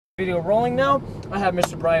Video rolling now. I have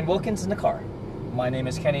Mr. Bryan Wilkins in the car. My name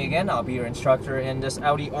is Kenny again. I'll be your instructor in this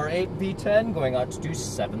Audi R8 V10 going out to do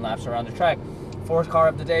 7 laps around the track. 4th car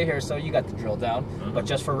of the day here, so you got the drill down. But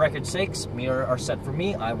just for record's sakes, mirror are set for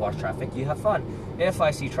me. I watch traffic, you have fun. If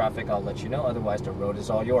I see traffic, I'll let you know. Otherwise, the road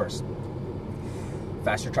is all yours.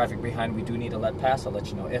 Faster traffic behind, we do need to let pass. I'll let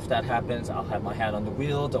you know if that happens. I'll have my hand on the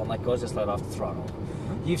wheel. Don't let go, just let off the throttle.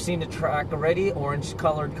 You've seen the track already. Orange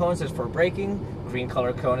colored cones is for braking. Green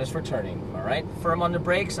colored cone is for turning. Alright, firm on the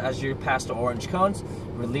brakes as you pass the orange cones.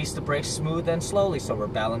 Release the brakes smooth and slowly, so we're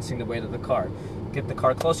balancing the weight of the car. Get the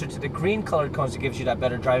car closer to the green colored cones. It gives you that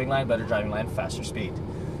better driving line, faster speed.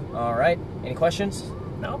 Alright, any questions?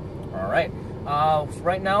 No. Alright,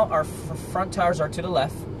 right now our front tires are to the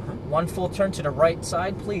left. One full turn to the right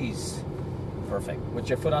side, please. Perfect. With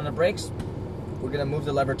your foot on the brakes, we're going to move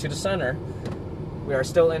the lever to the center. We are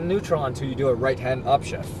still in neutral until you do a right-hand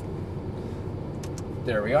upshift.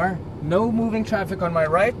 There we are. No moving traffic on my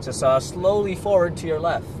right, just slowly forward to your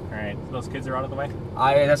left. All right, those kids are out of the way?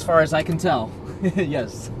 As far as I can tell,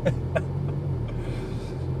 yes.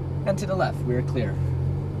 And to the left, we're clear.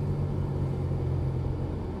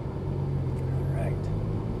 All right.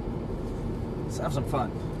 Let's have some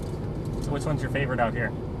fun. So which one's your favorite out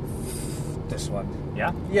here? This one.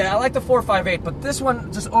 Yeah? Yeah, I like the 458, but this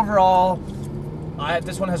one, just overall,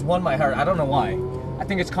 this one has won my heart. I don't know why. I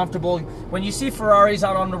think it's comfortable. When you see Ferraris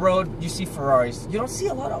out on the road, you see Ferraris. You don't see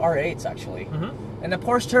a lot of R8s, actually. And the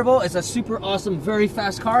Porsche Turbo is a super awesome, very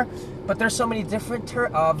fast car, but there's so many different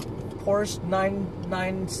Porsche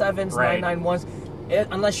 997s, right. 991s.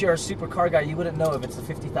 Unless you're a super car guy, you wouldn't know if it's the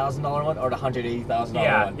 $50,000 one or the $180,000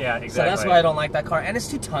 one. Yeah, exactly. So that's why I don't like that car, and it's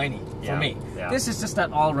too tiny for me. Yeah. This is just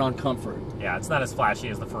that all-around comfort. Yeah, it's not as flashy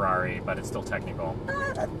as the Ferrari, but it's still technical.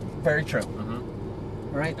 Very true.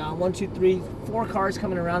 All right, 1, 2, 3, 4 cars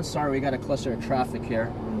coming around. Sorry, we got a cluster of traffic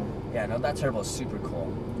here. Yeah, no, that turbo is super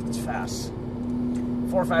cool. It's fast.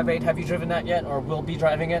 458, have you driven that yet, or will be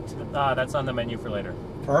driving it? That's on the menu for later.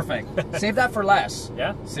 Perfect. Save that for last.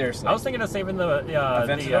 Yeah? Seriously. I was thinking of saving the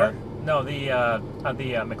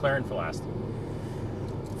McLaren for last.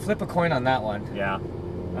 Flip a coin on that one. Yeah,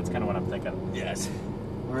 that's kind of what I'm thinking. Yes.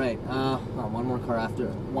 All right, one more car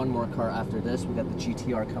after this. We got the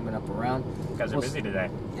GTR coming up around. You guys are busy today.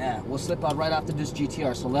 Yeah, we'll slip out right after this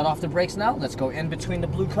GTR. So let off the brakes now. Let's go in between the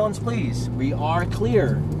blue cones, please. We are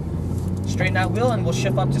clear. Straighten that wheel and we'll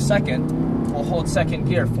shift up to second. We'll hold second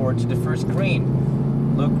gear forward to the first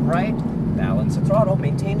green. Look right, balance the throttle,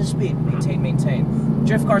 maintain the speed, maintain.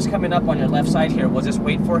 Drift car's coming up on your left side here. We'll just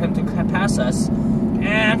wait for him to pass us.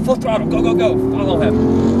 And full throttle, go, go, go. Follow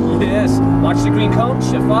him. Yes. Watch the green cone,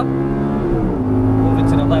 shift up. Move it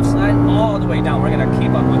to the left side, all the way down. We're gonna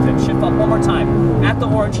keep up with him. Shift up one more time. At the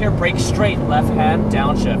orange here, brake straight, left hand,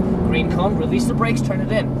 downshift. Green cone, release the brakes, turn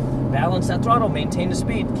it in. Balance that throttle, maintain the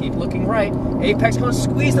speed. Keep looking right. Apex cone,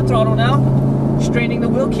 squeeze the throttle now. Straightening the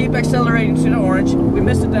wheel, keep accelerating to the orange. We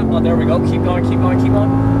missed it down. Oh, there we go. Keep going, keep going, keep going.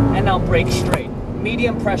 And now brake straight.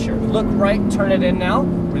 Medium pressure. Look right, turn it in now.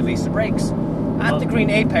 Release the brakes. At the green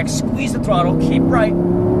apex, squeeze the throttle, keep right.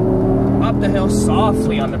 Up the hill,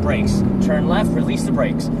 softly on the brakes. Turn left, release the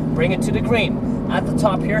brakes. Bring it to the green. At the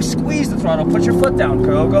top here, squeeze the throttle, put your foot down.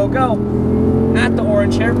 Go, go, go. At the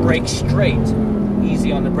orange here, brake straight.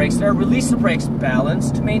 Easy on the brakes there. Release the brakes. Balance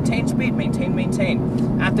to maintain speed.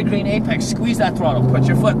 Maintain. At the green apex, squeeze that throttle. Put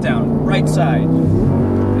your foot down. Right side.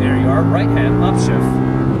 There you are. Right hand, upshift.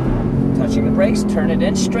 Touching the brakes, turn it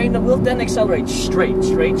in, straighten the wheel, then accelerate. Straight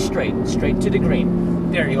to the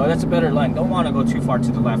green. There you go, that's a better line. Don't want to go too far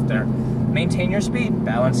to the left there. Maintain your speed,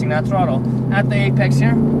 balancing that throttle. At the apex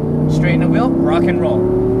here, straighten the wheel, rock and roll.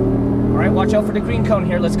 Alright, watch out for the green cone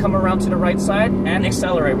here. Let's come around to the right side and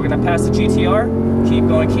accelerate. We're going to pass the GTR. Keep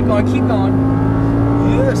going, keep going, keep going.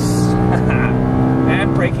 Yes!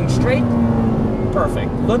 And braking straight.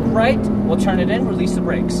 Perfect. Look right, we'll turn it in, release the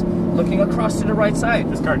brakes. Looking across to the right side.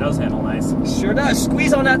 This car does handle nice. Sure does.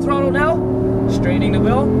 Squeeze on that throttle now. Straightening the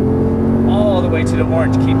wheel. All the way to the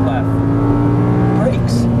orange. Keep left.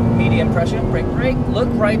 Brakes. Medium pressure. Brake. Look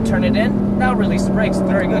right. Turn it in. Now release the brakes.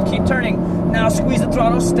 Very good. Keep turning. Now squeeze the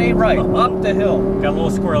throttle. Stay right. Up the hill. Got a little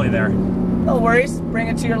squirrely there. No worries. Bring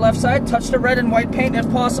it to your left side. Touch the red and white paint if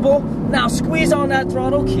possible. Now squeeze on that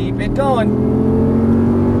throttle. Keep it going.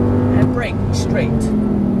 And brake. Straight.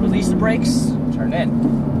 Release the brakes. Turn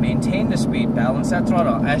in. Maintain the speed, balance that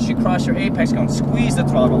throttle. As you cross your apex cone, squeeze the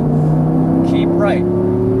throttle. Keep right.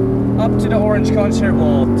 Up to the orange cones here,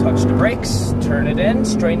 we'll touch the brakes, turn it in,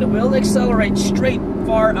 straighten the wheel, accelerate straight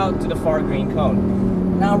far out to the far green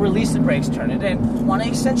cone. Now release the brakes, turn it in. Want to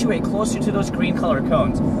accentuate closer to those green color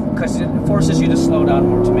cones because it forces you to slow down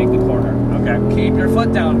more to make the corner. Okay. Keep your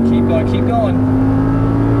foot down. Keep going, keep going.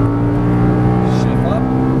 Shift up.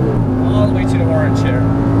 All the way to the orange here.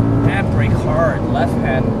 And brake hard. Left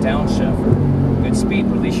hand downshift. Good speed.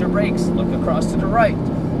 Release your brakes. Look across to the right.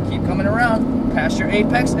 Keep coming around. Past your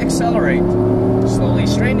apex. Accelerate. Slowly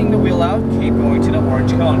straightening the wheel out. Keep going to the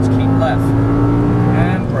orange cones. Keep left.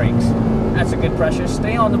 And brakes. That's a good pressure.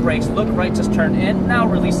 Stay on the brakes. Look right. Just turn in. Now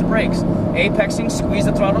release the brakes. Apexing. Squeeze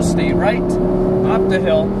the throttle. Stay right. Up the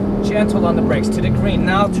hill. Gentle on the brakes. To the green.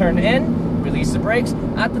 Now turn in. Release the brakes.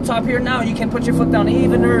 At the top here. Now you can put your foot down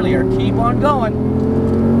even earlier. Keep on going.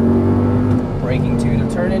 Braking to the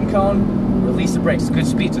turn-in cone. Release the brakes. Good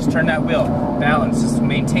speed. Just turn that wheel. Balance. Just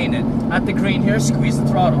maintain it. At the green here. Squeeze the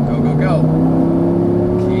throttle. Go, go, go.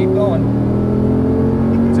 Keep going.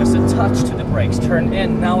 Just a touch to the brakes. Turn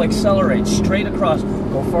in. Now accelerate. Straight across.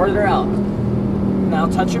 Go farther out. Now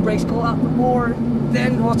touch your brakes. Go out more.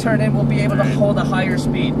 Then we'll turn in. We'll be able to hold a higher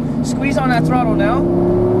speed. Squeeze on that throttle now.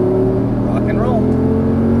 Rock and roll.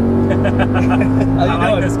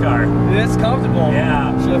 I like this car. It's comfortable.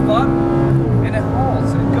 Yeah. Shift up. And it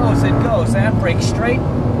holds. It goes. It goes. And brake straight.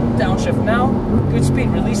 Downshift now. Good speed.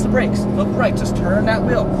 Release the brakes. Look right. Just turn that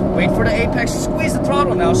wheel. Wait for the apex. Squeeze the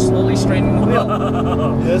throttle now. Slowly straightening the wheel.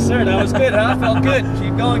 Yes, sir. That was good, huh? Felt good.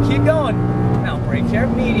 Keep going. Keep going. Now brake here.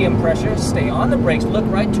 Medium pressure. Stay on the brakes. Look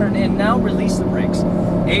right. Turn in now. Release the brakes.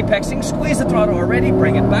 Apexing. Squeeze the throttle already.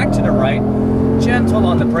 Bring it back to the right. Gentle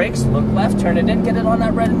on the brakes. Look left. Turn it in. Get it on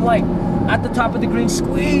that red and white. At the top of the green.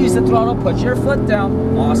 Squeeze the throttle. Put your foot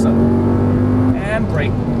down. Awesome. And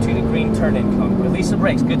brake to the green turn-in cone. Release the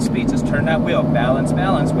brakes. Good speed. Just turn that wheel. Balance,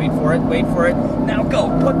 balance. Wait for it. Wait for it. Now go.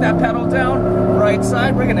 Put that pedal down. Right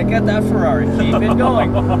side. We're going to get that Ferrari. Keep it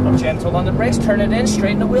going. Gentle on the brakes. Turn it in.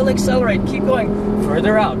 Straighten the wheel. Accelerate. Keep going.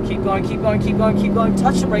 Further out. Keep going. Keep going. Keep going. Keep going.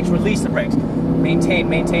 Touch the brakes. Release the brakes. Maintain.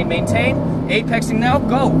 Maintain. Maintain. Apexing now.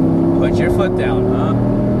 Go. Put your foot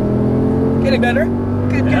down. Getting better.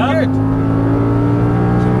 Good. Good. Yeah. Good.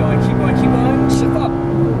 Keep going. Keep going. Keep going. Shift up.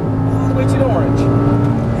 To the orange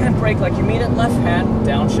and brake like you mean it. Left hand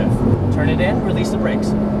downshift. Turn it in. Release the brakes.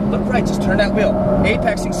 Look right. Just turn that wheel.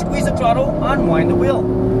 Apexing. Squeeze the throttle. Unwind the wheel.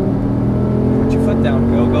 Put your foot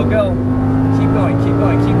down. Go, go, go. Keep going. Keep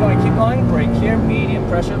going. Keep going. Keep going. Brake here. Medium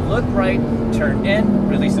pressure. Look right. Turn in.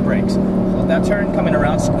 Release the brakes. Hold that turn. Coming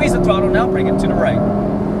around. Squeeze the throttle. Now bring it to the right.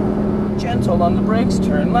 Gentle on the brakes.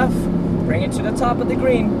 Turn left. Bring it to the top of the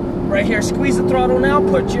green. Right here, squeeze the throttle now,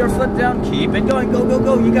 put your foot down, keep it going, go, go,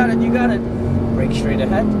 go, you got it, you got it. Brake straight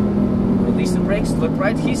ahead, release the brakes, look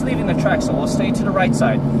right, he's leaving the track, so we'll stay to the right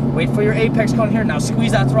side. Wait for your apex cone here, now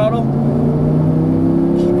squeeze that throttle,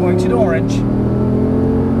 keep going to the orange.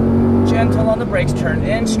 Gentle on the brakes, turn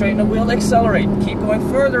in, straighten the wheel, accelerate. Keep going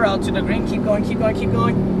further out to the green, keep going, keep going, keep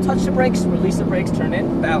going. Touch the brakes, release the brakes, turn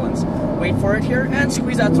in, balance. Wait for it here, and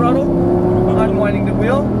squeeze that throttle, unwinding the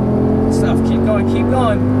wheel. Good stuff, keep going, keep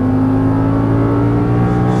going.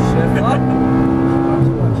 Up.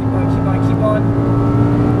 Keep going, keep going, keep going, keep going.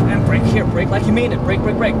 And brake here, brake like you mean it. Brake,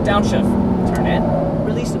 brake, brake, downshift. Turn in,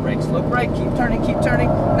 release the brakes. Look right, keep turning, keep turning.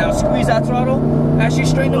 Now squeeze that throttle as you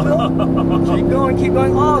straighten the wheel. Keep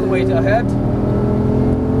going all the way to ahead.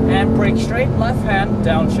 And brake straight, left hand,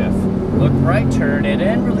 downshift. Look right, turn it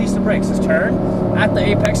in, release the brakes. Just turn. At the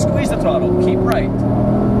apex, squeeze the throttle, keep right.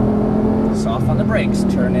 Soft on the brakes,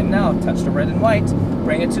 turn in now, touch the red and white,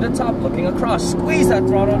 bring it to the top, looking across, squeeze that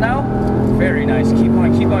throttle now, very nice, keep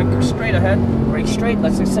going, straight ahead, brake straight,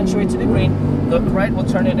 let's accentuate to the green, look right, we'll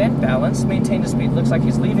turn it in, balance, maintain the speed, looks like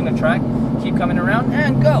he's leaving the track, keep coming around,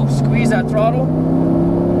 and go, squeeze that throttle,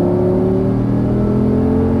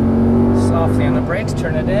 softly on the brakes,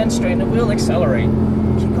 turn it in, straighten the wheel, accelerate,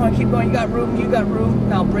 keep going, you got room,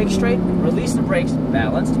 now brake straight, release the brakes,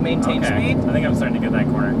 balanced, maintain speed. I think I'm starting to get that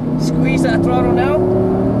corner. Squeeze that throttle now,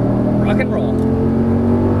 rock and roll.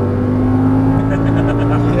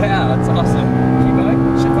 Yeah, that's awesome. Keep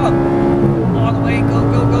going, shift up, all the way, go,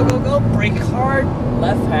 go, go, go, go, brake hard,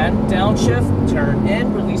 left hand, downshift, turn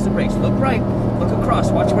in, release the brakes, look right, look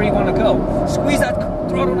across, watch where you want to go, squeeze that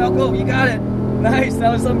throttle now, go, you got it, nice,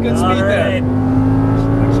 that was some good speed there.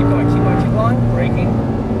 Keep going, keep going, keep going, braking.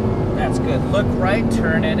 That's good. Look right,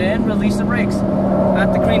 turn it in, release the brakes.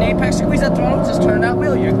 At the green apex, squeeze that throttle, just turn that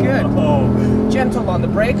wheel, you're good. Gentle on the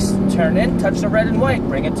brakes, turn in, touch the red and white,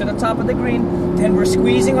 bring it to the top of the green. Then we're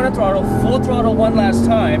squeezing on the throttle, full throttle one last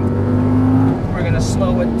time. We're gonna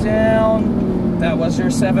slow it down. That was your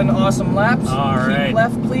 7 awesome laps. All right. Keep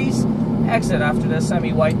left, please. Exit after the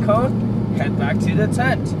semi-white cone. Head back to the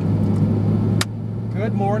tent.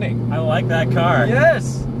 Good morning. I like that car.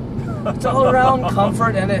 Yes. It's all around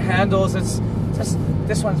comfort, and it handles. It's just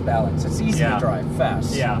this one's balanced. It's easy to drive,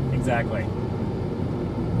 fast. Yeah, exactly.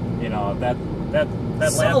 you know, that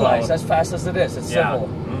civilized, Lambo. as fast as it is. It's civil.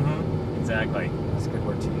 Mm-hmm. Exactly. That's a good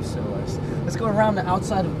word to use, civilized. Let's go around the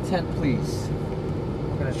outside of the tent, please.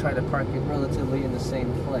 We're gonna try to park it relatively in the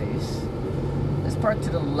same place. Let's park to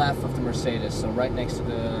the left of the Mercedes, so right next to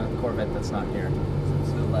the Corvette that's not here.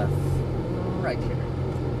 So to the left, right here.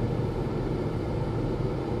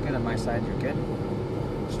 Good on my side, you're good.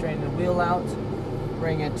 Straighten the wheel out,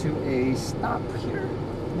 bring it to a stop here.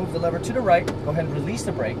 Move the lever to the right, go ahead and release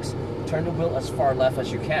the brakes. Turn the wheel as far left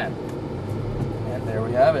as you can. And there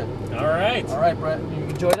we have it. All right. All right, Brett, you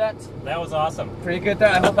enjoy that? That was awesome. Pretty good there.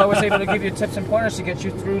 I hope I was able to give you tips and pointers to get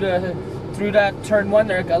you through that turn one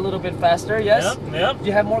there a little bit faster, yes? Yep. Do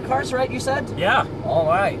you have more cars, right, you said? Yeah. All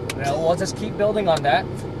right. Well, we'll just keep building on that.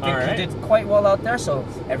 All right. You did quite well out there, so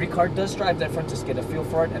every car does drive different. Just get a feel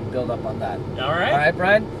for it and build up on that. All right. All right,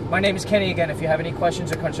 Brian? My name is Kenny again. If you have any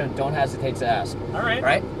questions or concerns, don't hesitate to ask. All right. All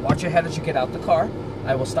right? Watch your head as you get out the car.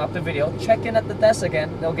 I will stop the video. Check in at the desk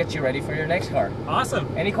again. They'll get you ready for your next car.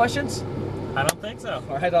 Awesome. Any questions? I don't think so.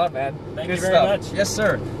 Right on, man. Thank Good you very stuff. much. Yes,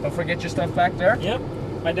 sir. Don't forget your stuff back there. Yep.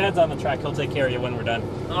 My dad's on the track. He'll take care of you when we're done.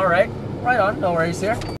 All right. Right on. No worries here.